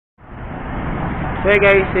Hey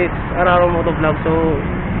guys, it's araw motovlog. So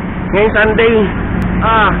ngayong Sunday,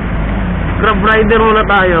 Grab rider muna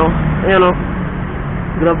tayo. Ayan o,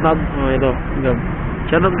 Grab bag. Ito, Grab.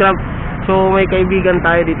 Shoutout Grab. So may kaibigan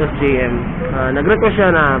tayo dito sa JM. Nag-request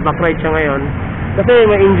siya na back ride siya ngayon kasi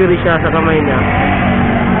may injury siya sa kamay niya.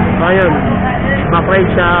 So ayun, back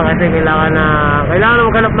ride siya kasi kailangan na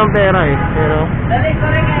maghanap ng pera eh. Pero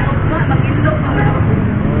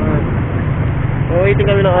so waiting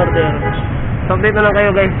kami ng order. So update na lang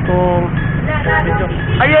kayo guys kung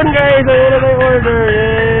ayun guys, ayun na yung order.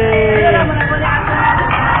 Yay!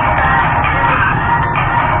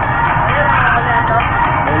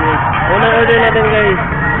 Ayun ang order natin guys.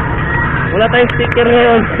 Wala tayong sticker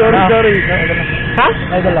ngayon. Sorry. Ha?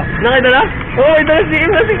 Nakaidala? Oo, ito na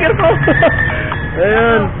sticker ko.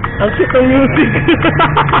 Ayun. Ang cute ng music.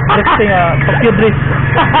 Drifting, Tokyo Drift.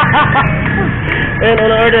 Ayun,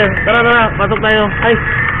 unang order. Tara, pasok tayo. Ay,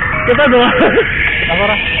 kita doon. Ako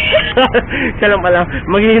ra. Siya lang pala.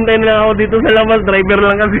 Maghihintay na lang ako dito sa labas. Driver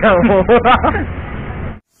lang kasi ako.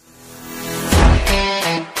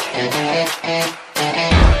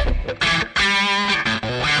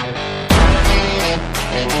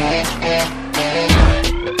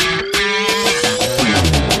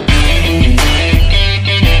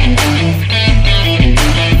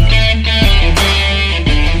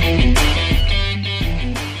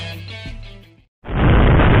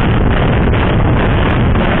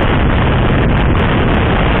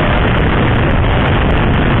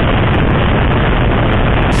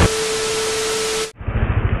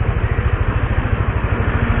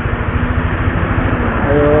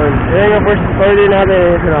 Ayan yung first order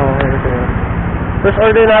natin. First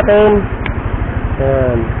order natin.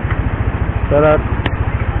 Ayan. Salat.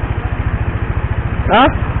 Ha?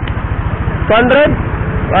 200?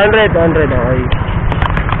 100, okay.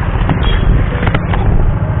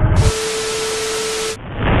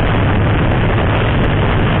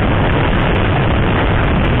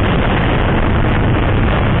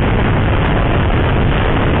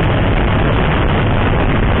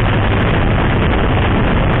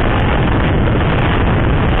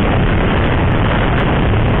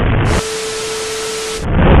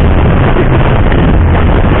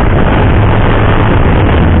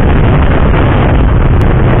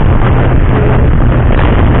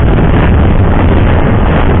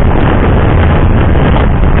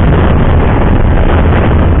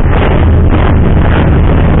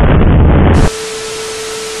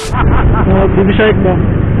 Baby shark mo.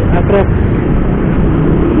 Acro. Baby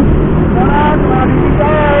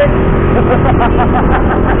shark!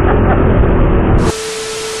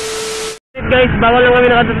 Guys, bawal lang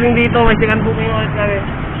kami nakadating dito. May second booking ulit kami.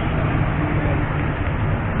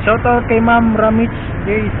 Shoutout kay Ma'am Ramich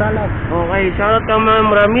J. Salas. Okay, shoutout kay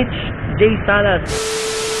Ma'am Ramich J. Salas.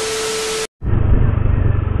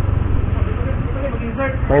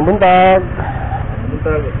 May buntag.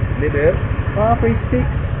 Buntag, leader? Phase 6.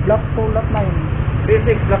 Block 2 lot 9.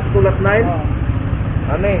 Basic, block 2 lot 9?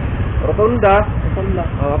 Ano eh? Rotunda? Rotunda.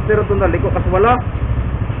 After rotunda, liko ka sa wala.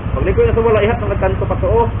 Pag liko ka sa wala, ihat ng nagkanto pa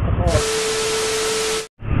to.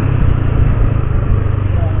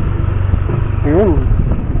 Yun.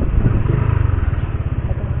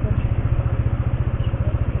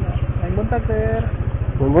 May buntag, sir.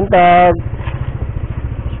 May buntag.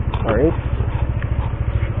 Alright.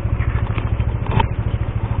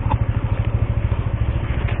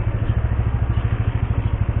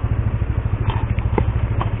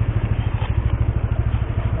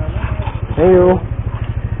 Ayo.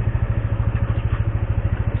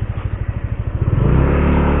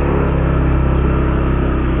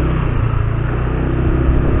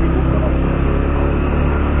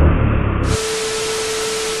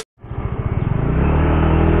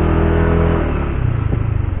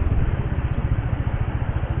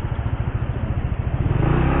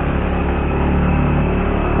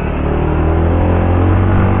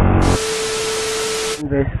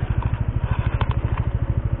 Invest.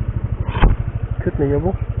 Kut na yabo.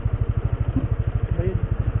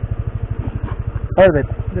 Ano ba?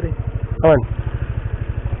 Dire. Awan.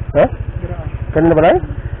 Ha? Dire. Kanina ba lang?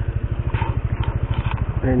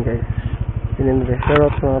 Ayan guys. Ininvest. Pero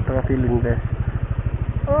at mga taga-feel invest.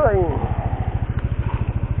 Ay.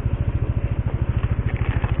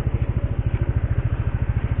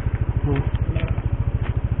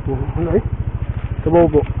 Ano eh? Sabaw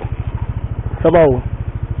po. Sabaw.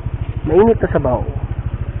 Mainit na sabaw.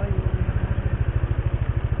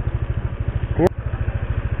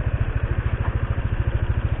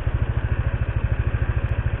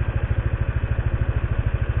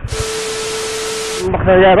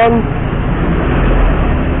 Baksayaran.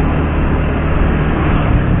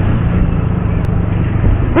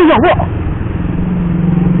 yawa!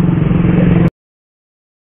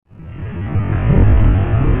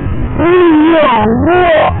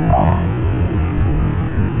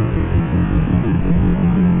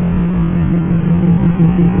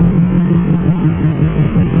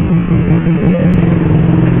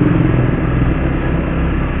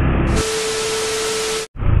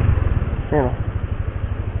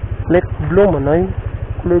 Let bloom anoy.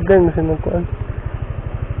 Kulugay mo sa nagkuan.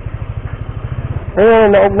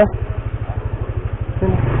 Ayun, naog na.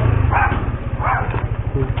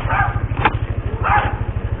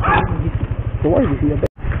 Tuway, di siya ba?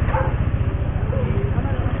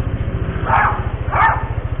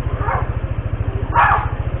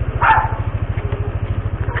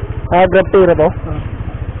 Grab tira to?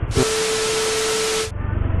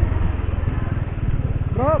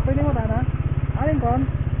 Bro, pwede mo tana? Alin kon?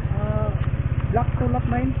 Block 2, lot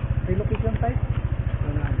 9. Relocation type.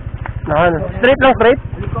 Nahan. Straight lang, straight?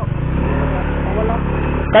 Aliko. Wala.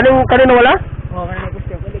 Kanino wala? Oo, kanino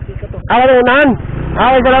gusto. Balik ka to. Ako na unahan.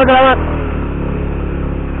 Okay, salamat.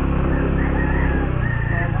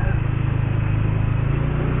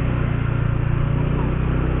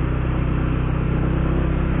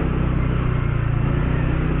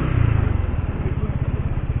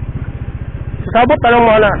 Sabot tanong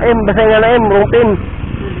mo na, basta nga na routine.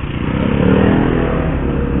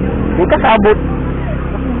 Hindi ka sabot.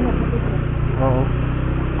 Oo.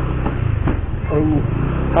 Ay,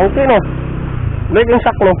 okay no. Like yung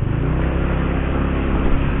saklo.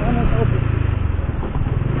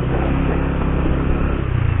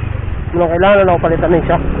 Kailangan na ako palitan ng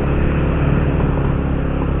shock.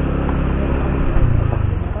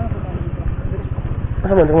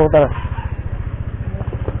 Asa mo, hindi mo tara.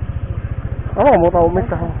 Ako, mo tao umis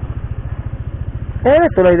ako.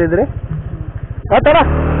 Tulay din. Tara!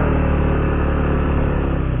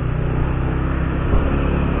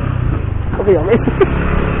 Okay, yummy.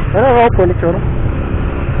 Ano ako po ni Choro?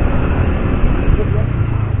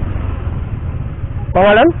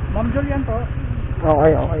 Pangalan? Ma'am Julian po.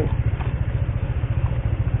 Okay.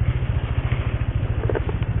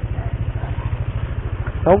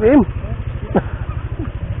 Okay.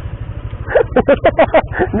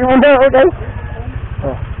 Hindi mo na, okay?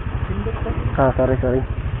 Oh. Sorry.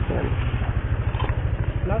 Yan.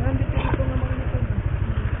 Langan dito ito ng mga nito.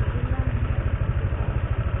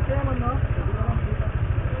 Kaya man no?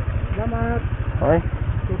 Salamat. Okay.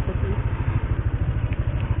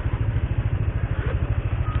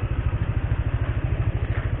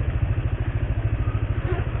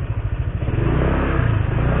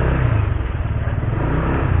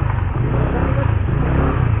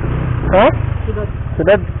 Ha?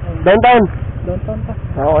 Sudad? Downtown? Downtown pa.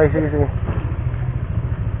 Okay, sige.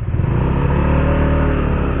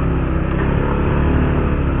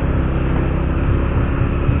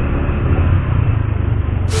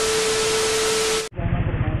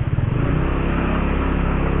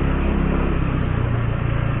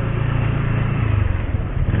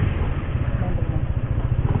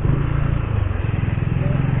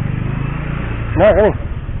 Kani.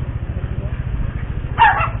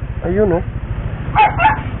 Ayun oh.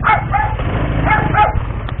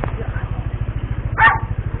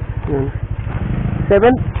 Yun.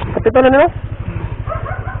 7? Kapitan na nila?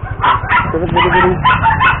 7 bili.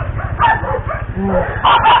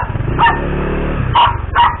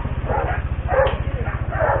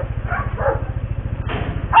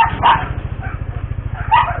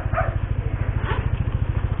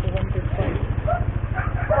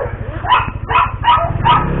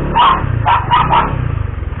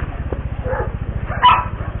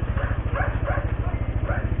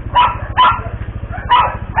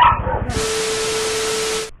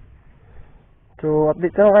 So,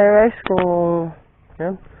 update na kayo guys kung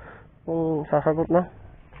sasagot na.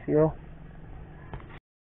 See you.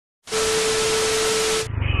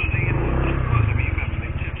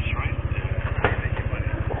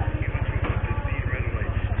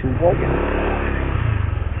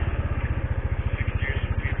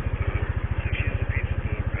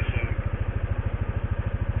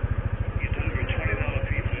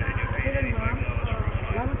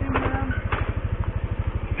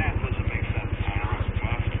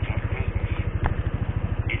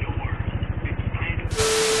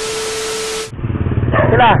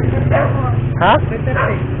 Sila? Ha?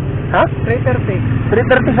 330. Ha? 330.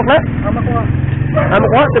 330 sukla? Makuha.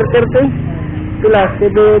 Makuha? 330? Sila?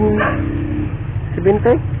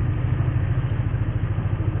 70?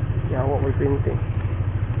 Yawa ko 20.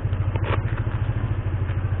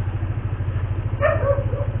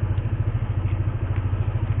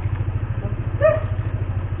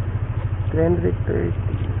 $330.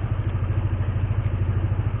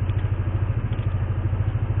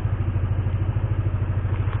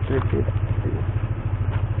 350.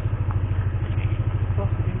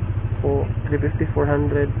 Oh, 350,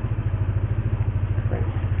 400. Fine.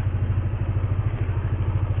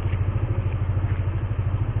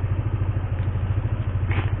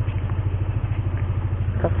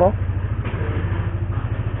 Sakto?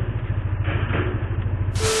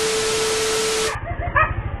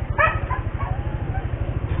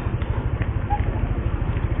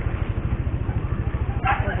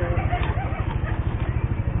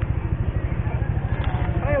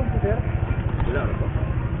 Ayaw po, sir. Wala na po.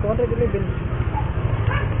 211.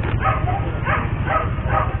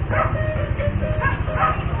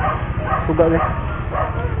 Suga guys.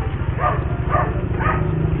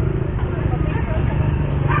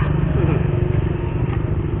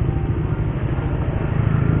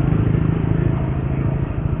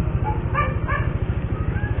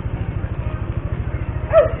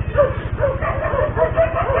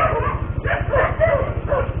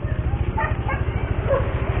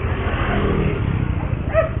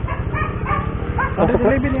 Ano po?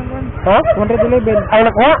 111 yung kan. Ha? 111. Ay,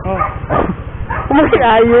 nakuha? Oh. Kumaki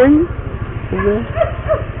ayon. Sige.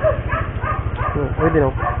 Pwede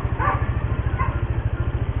na.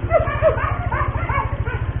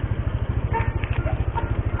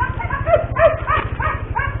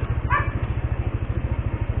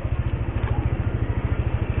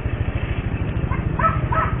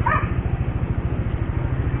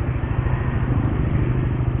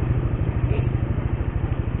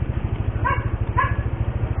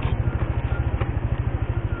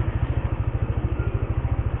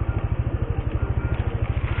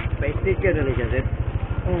 Pa-sticker na siya, sir.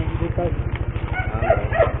 Oh, hindi pa.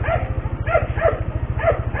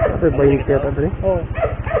 Ito ba yung tiyata ito eh? Oh.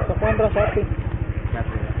 Sa kontra sa atin.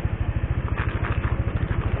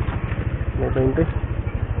 May 20.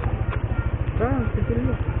 Pipil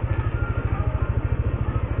mo.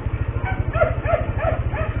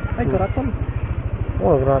 Ay, karatol.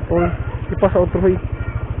 Oh, gratol. Ipa sa outroy.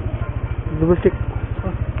 Double stick.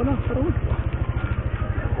 Ah, ano? Sarap.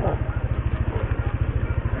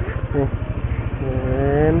 Okay.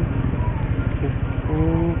 And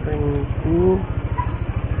 15, 20,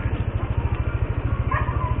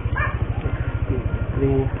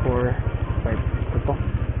 3, 4, 5. Ito po.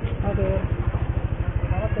 Okay.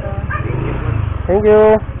 Salamat, sir. Thank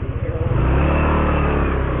you.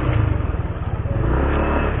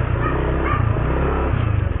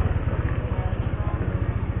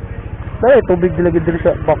 Dahil tubig dilagid dito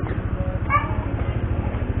sa box.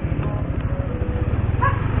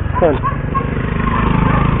 Saan?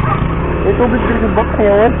 May tubig dito sa box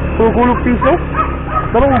ngayon. Hulog piso.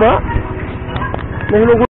 Tarong ba? May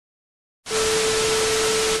hulog.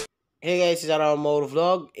 Hey guys, it's Araw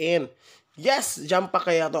Vlog and yes, jump pa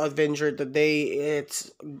kaya to adventure today.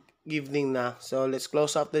 It's evening na. So let's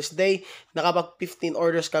close out this day. Nakapag 15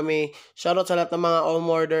 orders kami. Shoutout sa lahat ng mga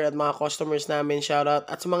on-order at mga customers namin. Shoutout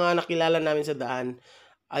at sa mga nakilala namin sa daan.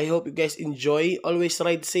 I hope you guys enjoy. Always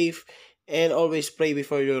ride safe and always pray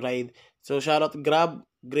before you ride. So shoutout Grab,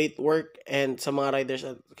 great work, and sa mga riders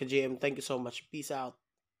at KGM, thank you so much. Peace out.